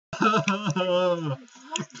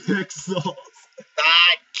Pixels.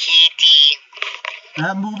 Kitty.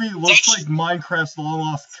 That movie looks like Minecraft's long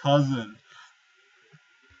lost cousin.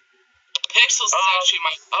 Pixels is actually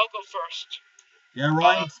my. I'll go first. Yeah,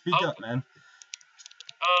 Ryan, speak up, man.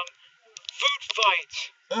 Food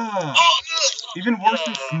fight. Ugh. Even worse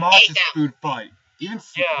than Smosh's food fight. Even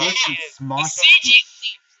worse than Smosh. The CG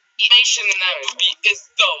animation in that movie is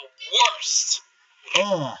the worst.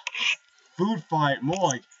 Ugh. Food fight, more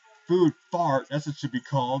like food fart. That's what it should be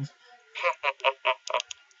called.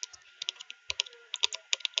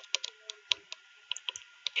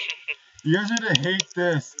 You guys are gonna hate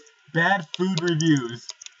this. Bad food reviews.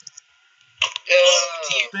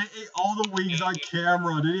 They ate all the wings on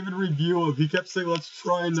camera. Didn't even review them. He kept saying, "Let's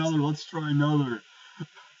try another. Let's try another."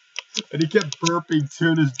 And he kept burping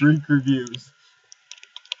too in his drink reviews.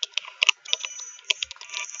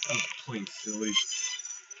 That was plain silly.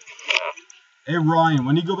 Hey Ryan,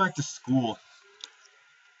 when do you go back to school?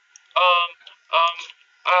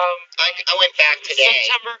 I went back today.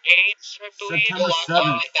 September 8th, I believe. September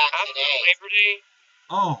 7th. After Labor Day.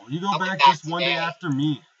 Oh, you go back just one day after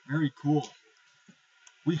me. Very cool.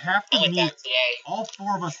 We have to meet. All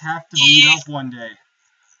four of us have to meet up one day.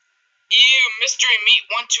 Ew, Mystery Meat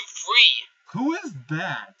 123. Who is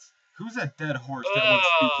that? Who's that dead horse that one's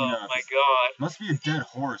speaking of? Oh my god. Must be a dead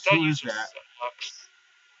horse. Who is that? Sucks.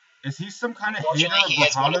 Is he some kind of hater of He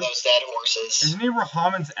is one of Rahaman? those dead horses. Isn't he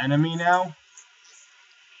Rahaman's enemy now?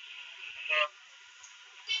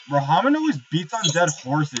 Rahaman always beats on dead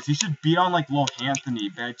horses. He should beat on like Lohanthony,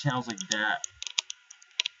 bad channels like that.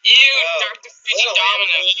 Ew, Dark Defeating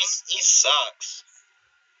Dominus. He sucks.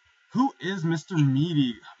 Who is Mr.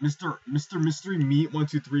 Meaty? Mr. Mystery Meat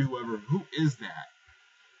 123, whoever. Who is that?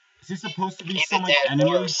 Is he supposed to be some like enemy?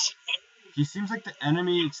 Horse. He seems like the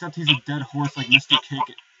enemy, except he's a dead horse like Mr.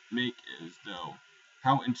 Cake Make is, though.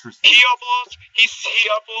 How interesting. He uploads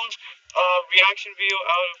reaction video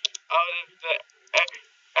out of the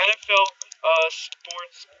NFL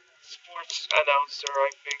sports announcer, I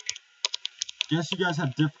think. Guess you guys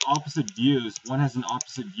have opposite views. One has an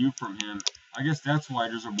opposite view from him. I guess that's why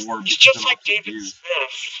there's a war. He's just like David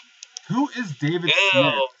Smith. Who is David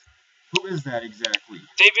Smith? Who is that exactly?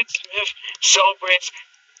 David Smith celebrates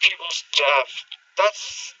people's death.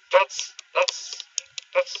 That's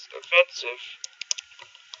offensive.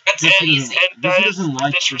 Guess he doesn't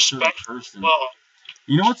like this certain person. Well,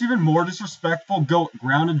 you know what's even more disrespectful?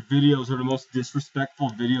 Grounded videos are the most disrespectful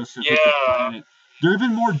videos to the planet. They're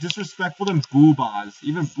even more disrespectful than boobas.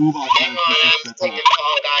 Even boobas are disrespectful. Take a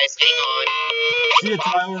call, guys. Hang on. See ya,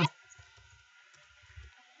 Tyler.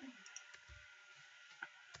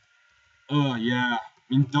 Oh yeah. I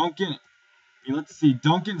mean, Duncan. Let's see.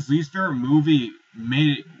 Duncan's least favorite movie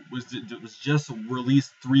was just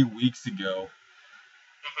released 3 weeks ago.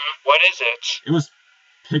 What is it? It was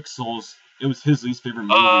Pixels. It was his least favorite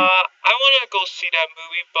movie. I want to go see that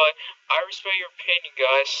movie, but I respect your opinion,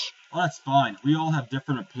 guys. Well, that's fine. We all have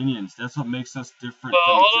different opinions. That's what makes us different.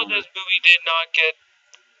 Well, although this movie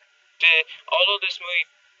although this movie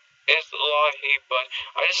is a lot of hate, but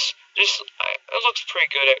it looks pretty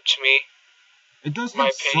good to me. It does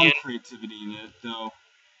have some creativity in it, though.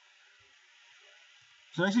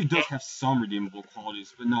 So it actually does have some redeemable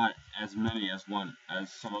qualities, but not as many as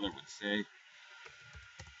some other would say.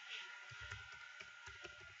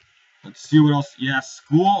 Let's see what else. Yeah,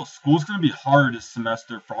 school's gonna be hard this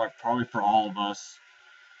semester, probably for all of us.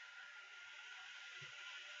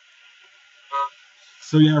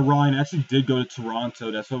 So yeah, Ryan actually did go to Toronto.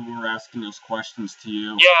 That's why we were asking those questions to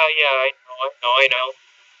you. Yeah, I know.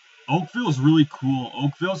 Oakville's really cool.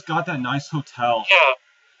 Oakville's got that nice hotel.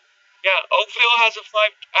 Yeah, Oakville has a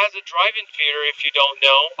drive-in theater, if you don't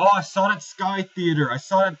know. Oh, I saw it at Sky Theater. I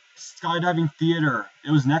saw it at Skydiving Theater. It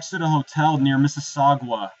was next to the hotel near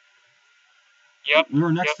Mississauga. Yep. We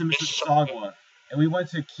were next to Mississauga. And we went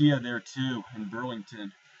to IKEA there, too, in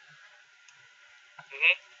Burlington.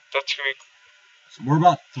 That's great. So we're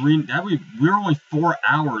about we're only 4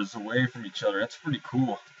 hours away from each other. That's pretty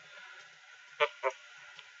cool.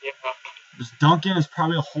 Yeah. This Duncan is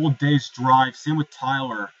probably a whole day's drive. Same with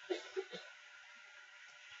Tyler.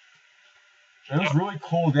 That was really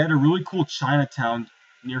cool. They had a really cool Chinatown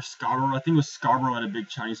near Scarborough. I think it was Scarborough had a big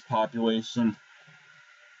Chinese population.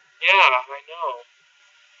 Yeah, I know.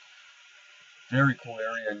 Very cool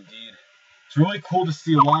area indeed. It's really cool to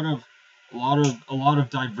see a lot of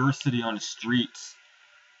diversity on the streets.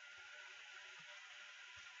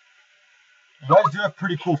 You guys do have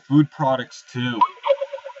pretty cool food products too.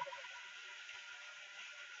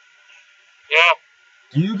 Yeah.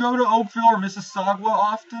 Do you go to Oakville or Mississauga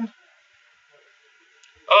often?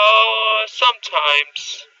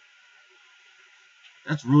 Sometimes.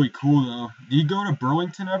 That's really cool, though. Do you go to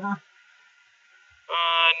Burlington ever?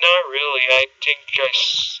 Not really. I think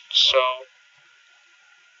so.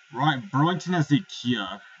 Right, Burlington has the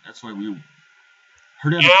IKEA. That's why we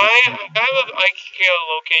heard it. Yeah, I have an IKEA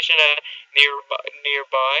location at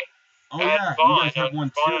nearby. Oh At yeah, you Vaughan, guys have one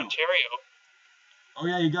Vaughan, too. Ontario. Oh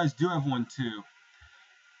yeah, you guys do have one too.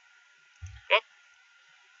 Yep.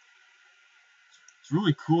 It's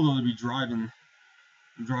really cool though to be driving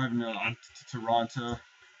to Toronto.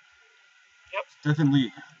 Yep. It's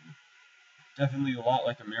definitely a lot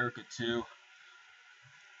like America too.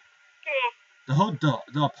 Yeah.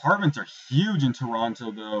 The apartments are huge in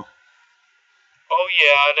Toronto though. Oh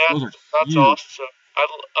yeah, Those are that's huge. awesome. I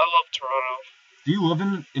love Toronto. Do you live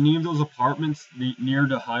in any of those apartments near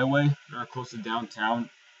the highway or close to downtown?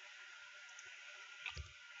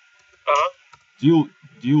 Do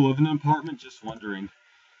you live in an apartment? Just wondering.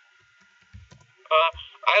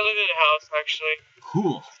 I live in a house actually.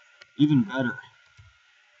 Cool. Even better.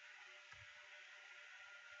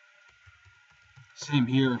 Same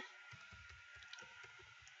here.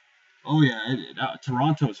 Oh yeah,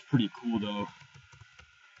 Toronto is pretty cool though.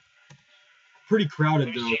 Pretty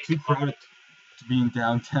crowded though. Too crowded to be in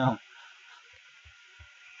downtown.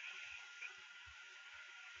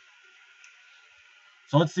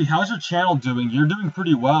 So let's see, how's your channel doing? You're doing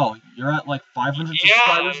pretty well. You're at like 500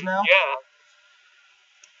 subscribers now? Yeah.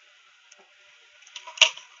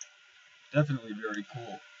 Definitely very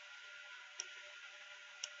cool.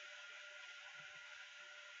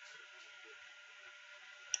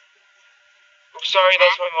 I'm sorry,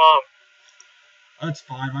 that's my mom. That's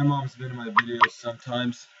fine. My mom's been in my videos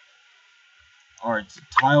sometimes. Alright, so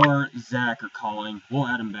Tyler, Zach are calling. We'll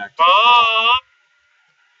add them back to the call. Mom!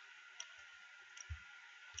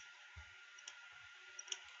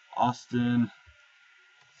 Austin,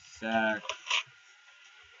 Zach,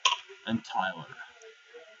 and Tyler.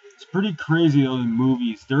 It's pretty crazy though in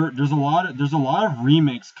movies. There's a lot of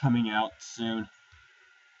remakes coming out soon.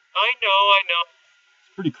 I know.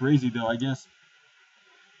 It's pretty crazy though, I guess.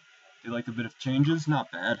 They like a bit of changes,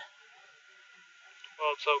 not bad.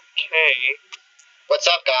 Well, it's okay. What's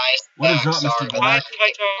up, guys? What is up, Mr. Black?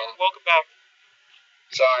 Hi, Tyler. Welcome back.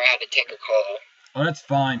 Sorry, I had to take a call. Oh, that's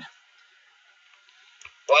fine.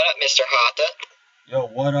 What up, Mr. Hata? Yo,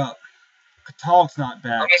 what up? Katalk's not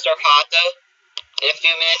back. Or Mr. Hata? In a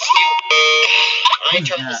few minutes, I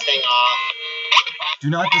turned this thing off. Do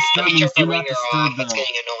not disturb means do not disturb It's though.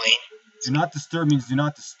 getting annoying. Do not disturb means do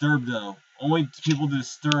not disturb though. Only people to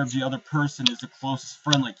disturb the other person is the closest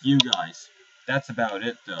friend like you guys. That's about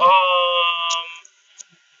it though.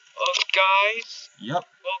 Guys? Yep.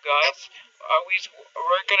 Well, guys,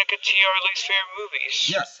 we're gonna continue our least favorite movies.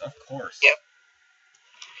 Yes, of course. Yep.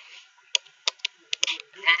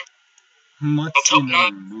 Let's see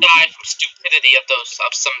another movie. Die from stupidity of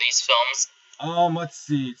some of these films. Let's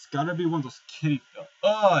see. It's gotta be one of those kitty films.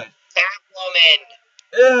 Catwoman.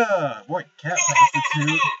 Yeah, boy, Cat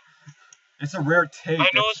Prostitute. It's a rare take. I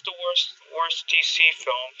know it's the worst DC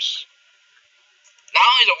films. Not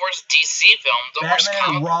only the worst DC film, the worst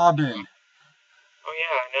Batman and Robin. Oh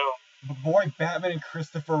yeah, I know. But boy, Batman and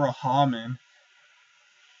Christopher Rahaman.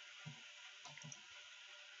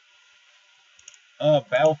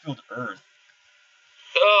 Battlefield Earth.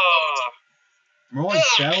 More like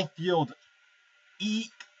Battlefield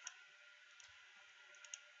Eek.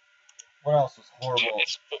 What else was horrible?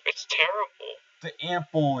 It's terrible. The Ant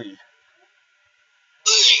Bully.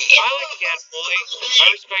 I like Ant Bully.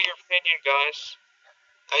 I respect your opinion, guys.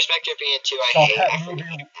 I respect your opinion too. I Saw hate that that movie.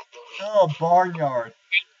 movie. Oh, Barnyard.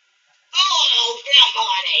 Oh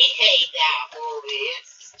God, I hate that movie.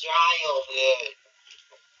 It's childhood.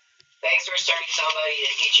 Thanks for starting somebody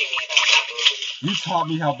and teaching me about that movie. You taught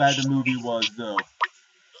me how bad the movie was, though.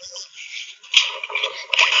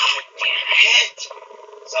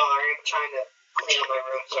 Sorry, I'm trying to clean up my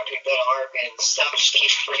room so I can go to work and stuff just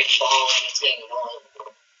keeps freaking falling. It's getting annoying.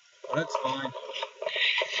 Oh, that's fine.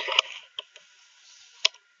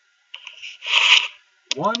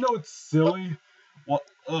 Wanna know what's silly? Well,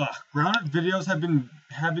 grounded videos have been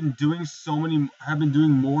doing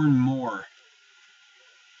more and more.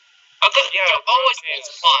 Yeah, always been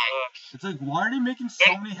fun. It's like, why are they making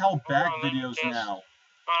so many held back videos now?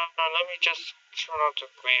 Let me just turn off the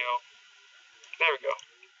video. There we go.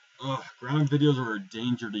 Grounded videos are a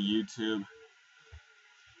danger to YouTube.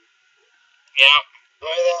 Yeah.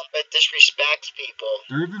 But disrespects people.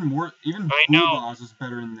 They're even I know. Boobas is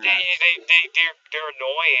better than that. They're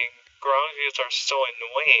annoying. Ground videos are so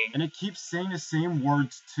annoying. And it keeps saying the same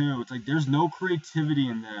words too. It's like there's no creativity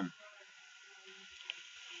in them.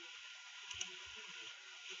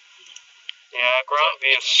 Yeah, ground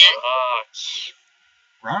videos sucks.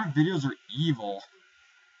 Grounded videos are evil.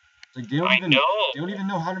 Like they don't even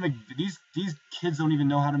know how to make these kids don't even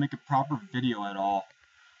know how to make a proper video at all.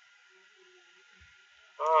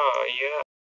 Oh, yeah.